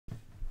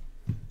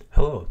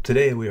Hello,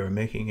 today we are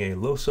making a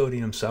low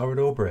sodium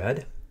sourdough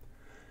bread.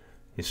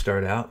 You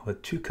start out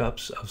with 2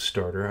 cups of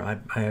starter.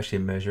 I actually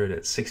measure it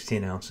at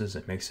 16 ounces.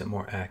 It makes it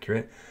more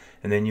accurate.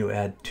 And then you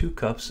add 2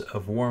 cups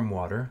of warm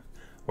water,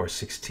 or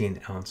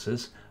 16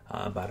 ounces,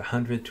 about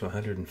 100 to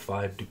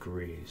 105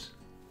 degrees.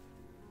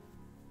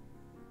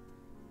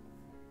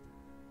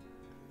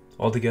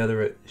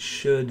 Altogether, it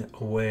should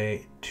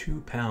weigh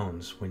 2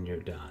 pounds when you're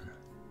done.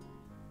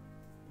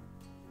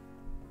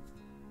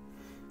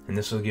 And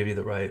this will give you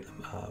the right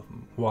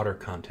water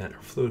content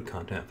or fluid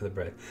content for the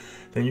bread.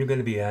 Then you're going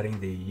to be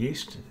adding the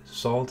yeast,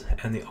 salt,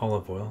 and the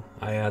olive oil.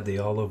 I add the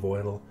olive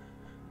oil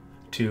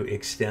to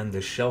extend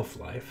the shelf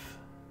life.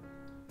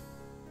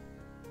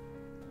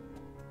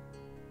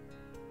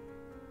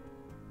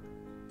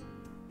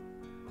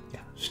 Yeah,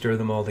 stir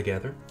them all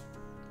together.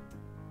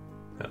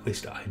 At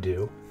least I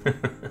do.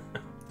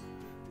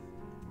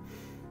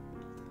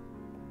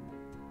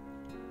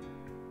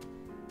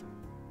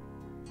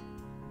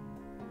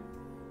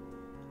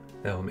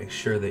 That will make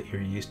sure that your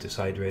yeast is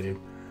hydrated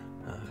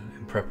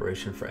in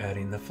preparation for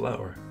adding the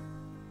flour.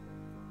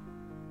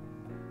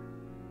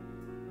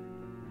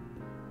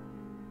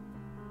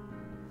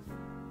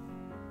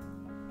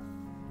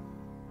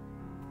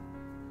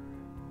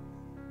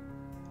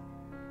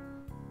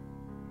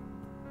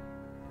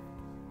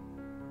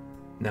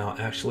 Now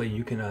actually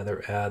you can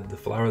either add the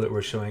flour that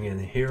we're showing in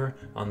here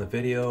on the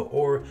video,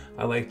 or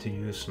I like to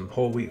use some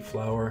whole wheat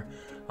flour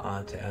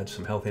to add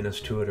some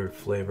healthiness to it or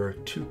flavor.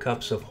 2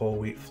 cups of whole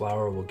wheat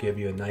flour will give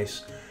you a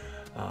nice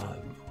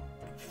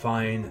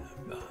fine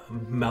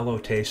mellow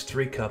taste.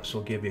 3 cups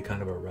will give you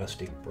kind of a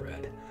rustic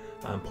bread.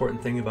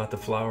 Important thing about the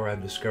flour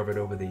I've discovered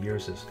over the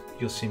years is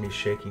you'll see me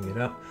shaking it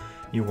up.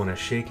 You want to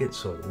shake it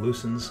so it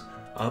loosens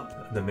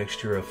up the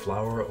mixture of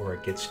flour, or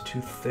it gets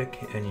too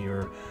thick and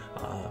your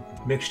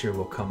mixture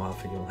will come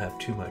off and you'll have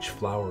too much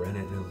flour in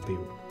it, and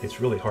it's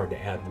really hard to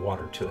add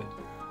water to it.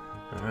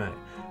 Alright,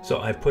 so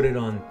I put it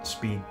on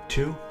speed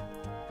 2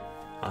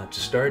 to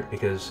start,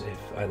 because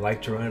if I like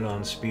to run it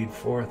on speed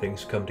 4,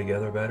 things come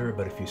together better.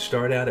 But if you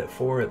start out at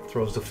 4, it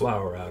throws the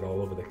flour out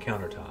all over the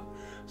countertop.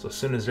 So as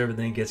soon as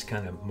everything gets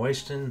kind of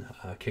moistened,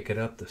 kick it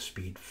up to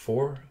speed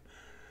 4.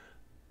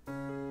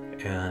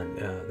 And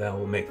that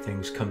will make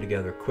things come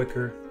together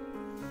quicker.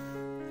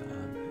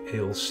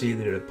 You'll see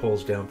that it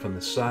pulls down from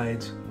the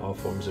sides, all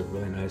forms a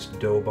really nice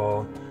dough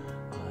ball.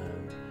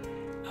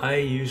 I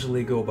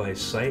usually go by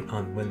sight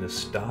on when to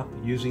stop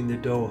using the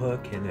dough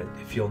hook, and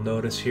if you'll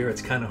notice here,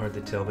 it's kind of hard to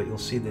tell, but you'll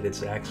see that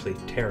it's actually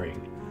tearing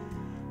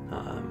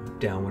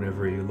down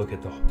whenever you look at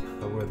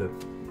where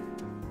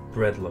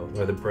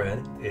the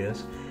bread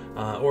is.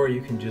 Or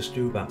you can just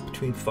do about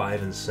between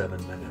 5 and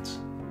 7 minutes.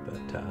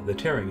 But the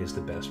tearing is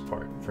the best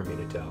part for me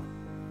to tell.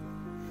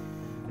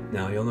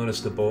 Now you'll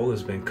notice the bowl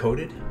has been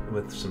coated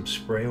with some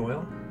spray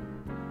oil.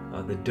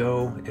 The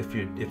dough, if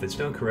it's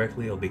done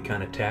correctly, it'll be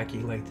kind of tacky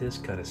like this,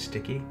 kind of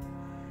sticky.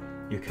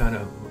 You kind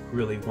of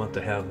really want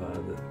to have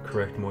the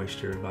correct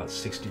moisture, about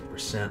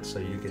 60%, so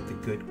you get the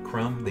good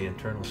crumb, the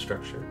internal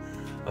structure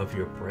of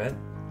your bread.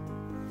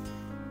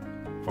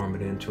 Form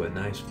it into a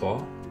nice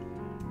ball.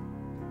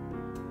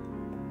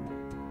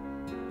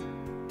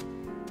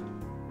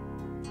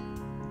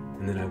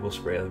 And then I will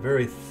spray a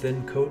very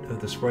thin coat of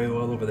the spray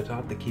oil over the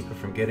top to keep it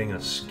from getting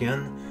a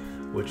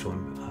skin, which will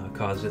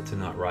cause it to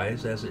not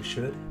rise as it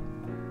should.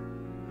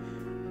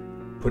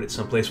 Put it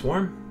someplace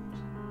warm.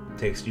 It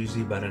takes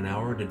usually about an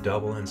hour to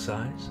double in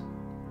size.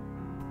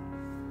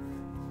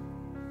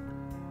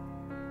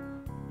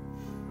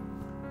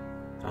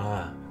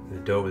 The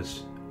dough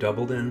is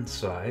doubled in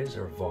size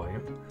or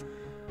volume.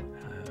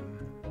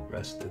 The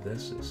rest of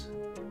this is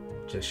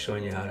just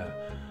showing you how to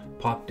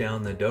pop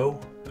down the dough,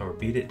 or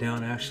beat it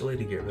down actually,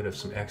 to get rid of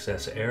some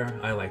excess air.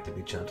 I like to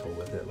be gentle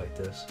with it like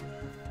this.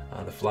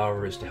 The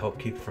flour is to help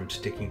keep it from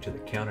sticking to the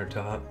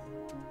countertop.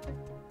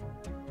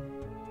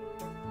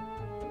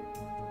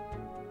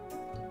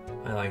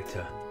 I like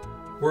to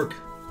work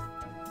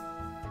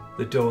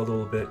the dough a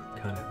little bit,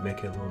 kind of make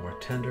it a little more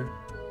tender.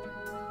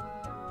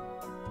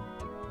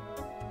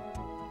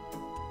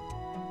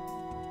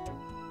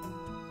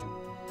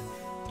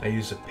 I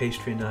use a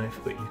pastry knife,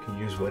 but you can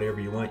use whatever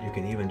you want. You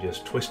can even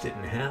just twist it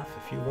in half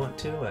if you want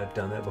to. I've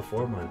done that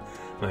before when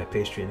my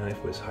pastry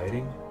knife was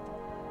hiding.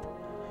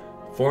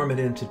 Form it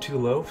into 2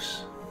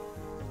 loaves.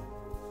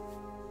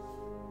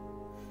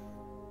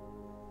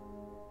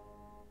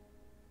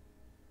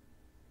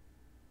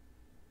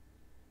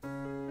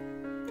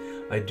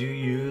 I do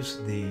use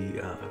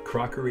the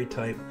crockery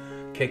type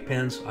cake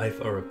pans,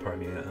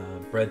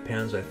 bread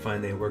pans. I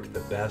find they work the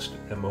best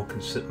and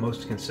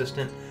most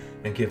consistent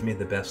and give me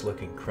the best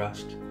looking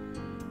crust.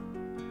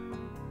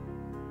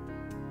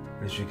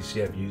 As you can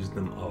see, I've used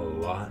them a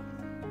lot.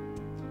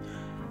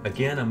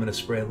 Again, I'm going to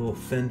spray a little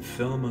thin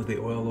film of the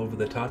oil over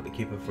the top to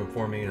keep it from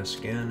forming a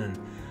skin, and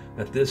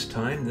at this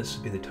time, this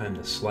would be the time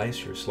to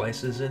slice your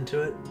slices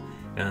into it.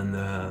 And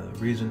the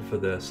reason for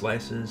the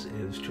slices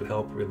is to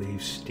help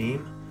relieve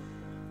steam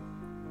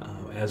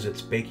as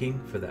it's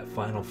baking for that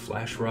final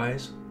flash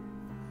rise.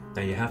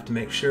 Now you have to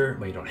make sure,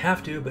 well, you don't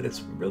have to, but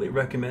it's really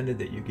recommended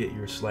that you get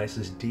your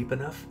slices deep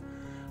enough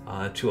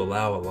to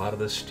allow a lot of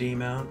the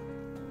steam out.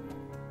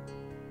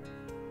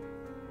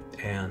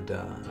 And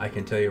I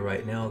can tell you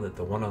right now that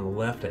the one on the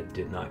left I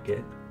did not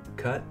get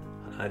cut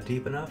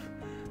deep enough.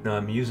 Now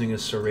I'm using a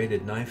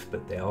serrated knife,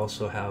 but they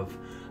also have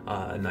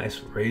a nice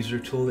razor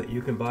tool that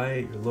you can buy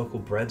at your local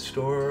bread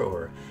store,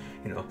 or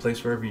a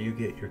place wherever you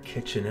get your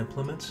kitchen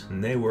implements,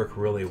 and they work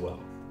really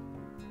well.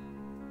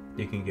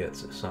 You can get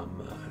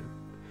some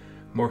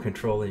more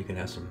control, and you can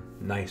have some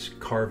nice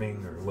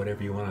carving or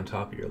whatever you want on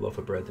top of your loaf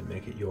of bread to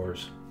make it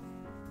yours.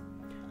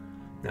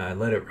 Now I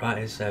let it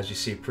rise. As you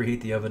see,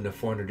 preheat the oven to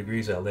 400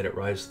 degrees. I let it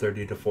rise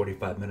 30 to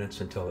 45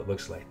 minutes until it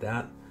looks like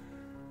that.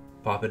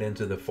 Pop it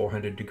into the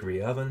 400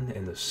 degree oven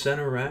in the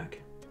center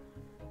rack.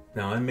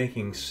 Now I'm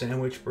making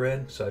sandwich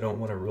bread, so I don't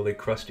want a really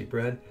crusty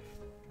bread.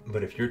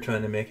 But if you're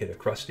trying to make it a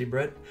crusty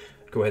bread,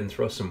 go ahead and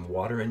throw some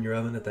water in your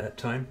oven at that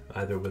time,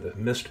 either with a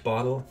mist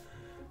bottle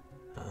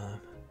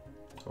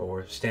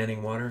or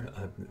standing water.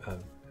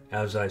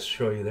 As I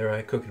show you there,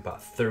 I cook it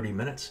about 30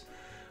 minutes.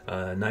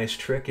 A nice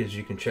trick is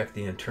you can check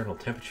the internal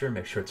temperature,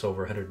 make sure it's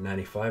over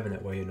 195, and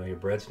that way you know your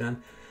bread's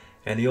done.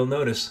 And you'll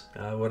notice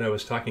what I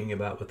was talking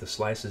about with the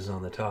slices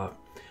on the top.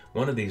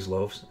 One of these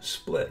loaves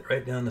split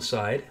right down the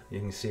side. You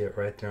can see it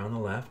right there on the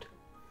left.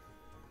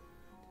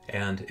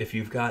 And if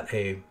you've got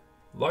a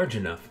large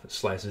enough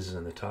slices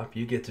in the top,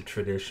 you get the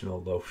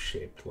traditional loaf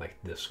shaped like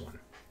this one.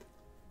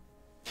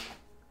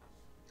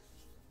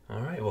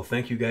 All right, well,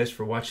 thank you guys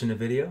for watching the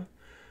video.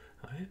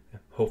 All right,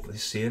 hopefully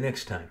see you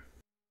next time.